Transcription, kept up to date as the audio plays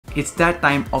it's that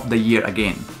time of the year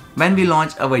again, when we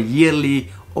launch our yearly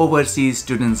Overseas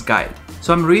Students Guide.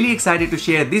 So I'm really excited to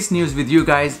share this news with you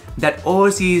guys that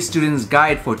Overseas Students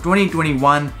Guide for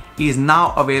 2021 is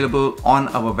now available on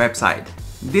our website.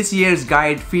 This year's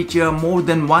guide features more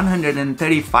than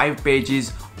 135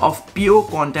 pages of pure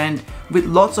content with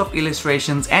lots of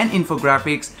illustrations and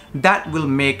infographics that will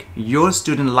make your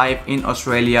student life in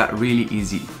Australia really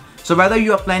easy. So whether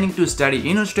you are planning to study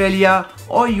in Australia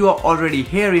or you are already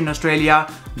here in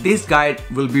Australia, this guide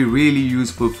will be really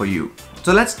useful for you.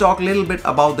 So let's talk a little bit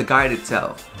about the guide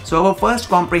itself. So our first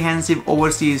comprehensive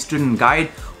overseas student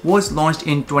guide was launched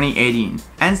in 2018,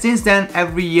 and since then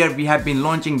every year we have been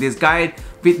launching this guide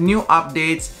with new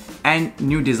updates and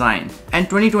new design, and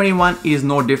 2021 is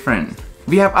no different.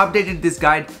 We have updated this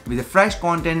guide with a fresh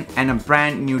content and a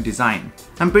brand new design.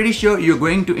 I'm pretty sure you're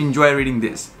going to enjoy reading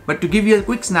this, but to give you a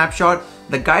quick snapshot,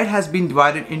 the guide has been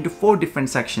divided into 4 different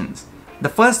sections. The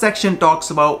first section talks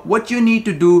about what you need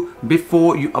to do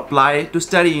before you apply to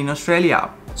study in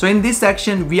Australia. So in this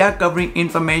section, we are covering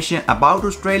information about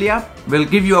Australia. We'll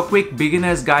give you a quick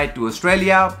beginner's guide to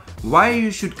Australia, why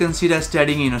you should consider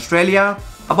studying in Australia,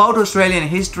 about Australian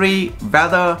history,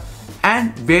 weather,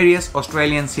 and various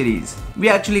Australian cities. We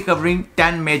are actually covering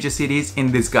 10 major cities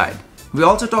in this guide. We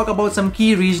also talk about some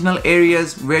key regional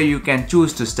areas where you can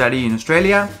choose to study in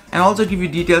Australia, and also give you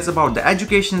details about the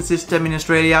education system in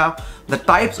Australia, the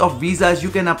types of visas you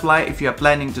can apply if you are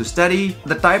planning to study,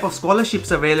 the type of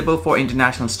scholarships available for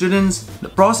international students, the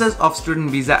process of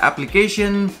student visa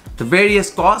application, the various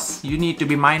costs you need to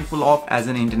be mindful of as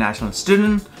an international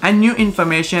student, and new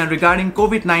information regarding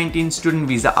COVID-19 student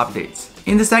visa updates.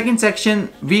 In the second section,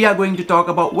 we are going to talk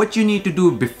about what you need to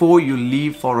do before you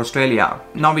leave for Australia.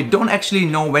 Now, we don't actually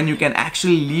know when you can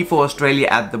actually leave for Australia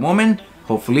at the moment,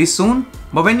 hopefully soon.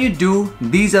 But when you do,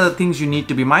 these are the things you need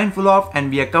to be mindful of,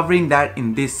 and we are covering that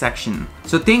in this section.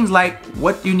 So things like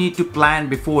what you need to plan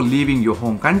before leaving your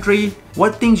home country,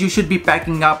 what things you should be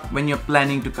packing up when you're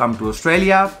planning to come to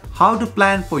Australia, how to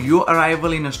plan for your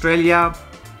arrival in Australia,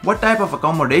 what type of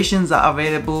accommodations are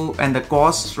available and the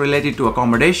costs related to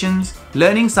accommodations,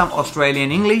 learning some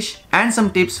Australian English, and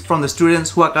some tips from the students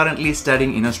who are currently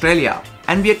studying in Australia.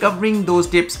 And we are covering those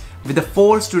tips with the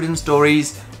 4 student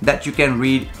stories that you can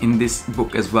read in this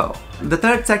book as well. The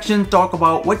third section talks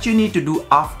about what you need to do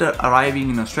after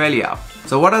arriving in Australia.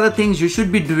 So what are the things you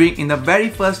should be doing in the very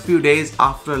first few days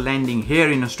after landing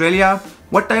here in Australia?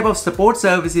 What type of support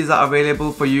services are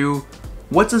available for you?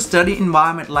 What's the study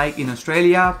environment like in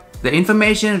Australia? The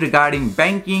information regarding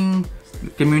banking,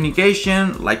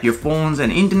 communication like your phones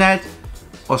and internet,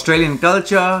 Australian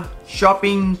culture,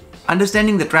 shopping,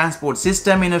 understanding the transport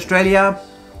system in Australia,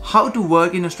 how to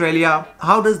work in Australia,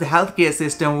 how does the healthcare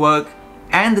system work,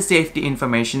 and the safety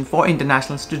information for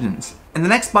international students. And the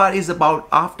next part is about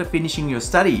after finishing your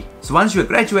study. So once you are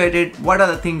graduated, what are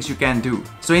the things you can do?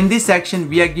 So in this section,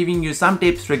 we are giving you some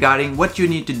tips regarding what you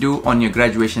need to do on your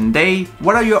graduation day,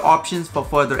 what are your options for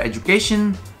further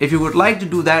education, if you would like to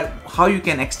do that, how you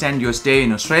can extend your stay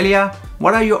in Australia,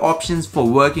 what are your options for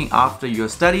working after your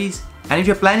studies, and if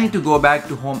you're planning to go back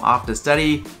to home after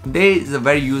study, there is a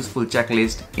very useful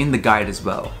checklist in the guide as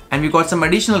well. And we got some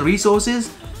additional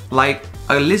resources like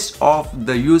a list of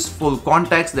the useful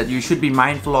contacts that you should be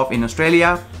mindful of in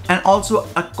Australia, and also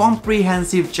a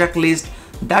comprehensive checklist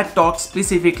that talks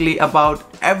specifically about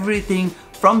everything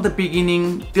from the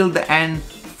beginning till the end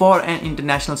for an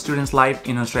international student's life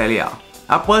in Australia.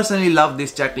 I personally love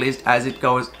this checklist as it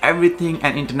covers everything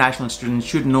an international student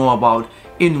should know about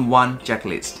in one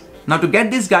checklist. Now, to get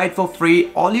this guide for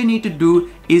free, all you need to do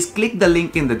is click the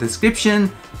link in the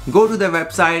description, go to the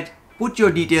website, put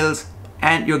your details,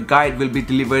 and your guide will be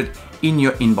delivered in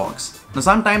your inbox. Now,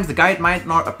 sometimes the guide might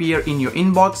not appear in your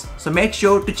inbox, so make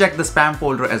sure to check the spam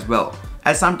folder as well,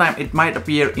 as sometimes it might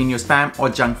appear in your spam or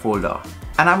junk folder.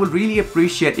 And I would really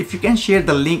appreciate if you can share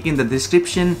the link in the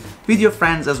description with your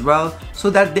friends as well, so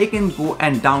that they can go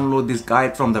and download this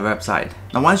guide from the website.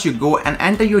 Now, once you go and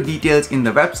enter your details in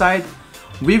the website,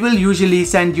 we will usually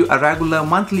send you a regular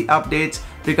monthly updates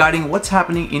regarding what's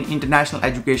happening in international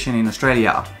education in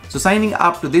Australia. So signing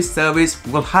up to this service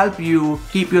will help you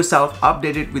keep yourself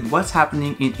updated with what's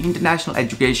happening in international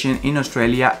education in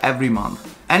Australia every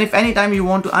month. And if anytime you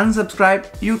want to unsubscribe,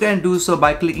 you can do so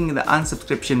by clicking the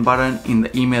unsubscription button in the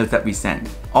emails that we send.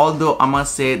 Although I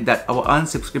must say that our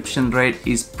unsubscription rate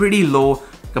is pretty low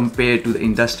compared to the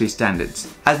industry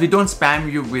standards, as we don't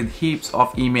spam you with heaps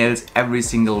of emails every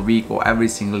single week or every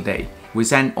single day. We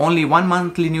send only one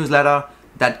monthly newsletter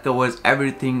that covers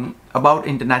everything about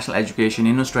international education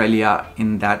in Australia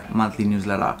in that monthly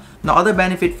newsletter. Now, other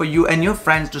benefit for you and your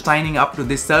friends to signing up to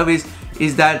this service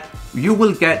is that you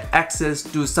will get access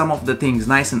to some of the things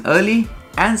nice and early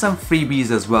and some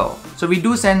freebies as well. So we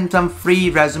do send some free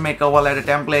resume cover letter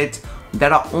templates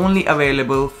that are only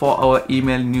available for our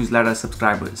email newsletter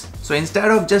subscribers. So instead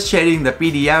of just sharing the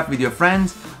PDF with your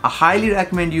friends, I highly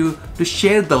recommend you to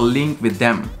share the link with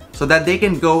them so that they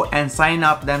can go and sign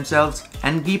up themselves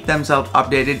and keep themselves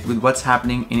updated with what's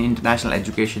happening in international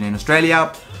education in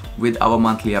Australia with our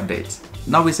monthly updates.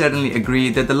 Now we certainly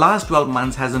agree that the last 12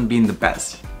 months hasn't been the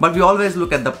best, but we always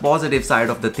look at the positive side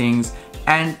of the things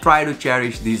and try to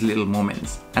cherish these little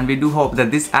moments. And we do hope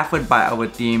that this effort by our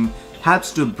team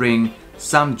helps to bring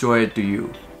some joy to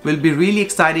you. We'll be really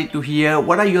excited to hear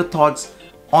what are your thoughts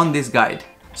on this guide.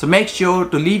 So make sure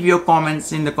to leave your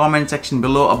comments in the comment section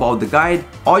below about the guide,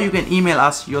 or you can email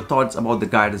us your thoughts about the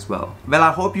guide as well. Well,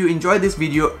 I hope you enjoyed this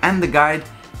video and the guide,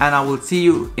 and I will see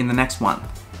you in the next one.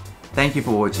 Thank you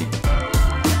for watching.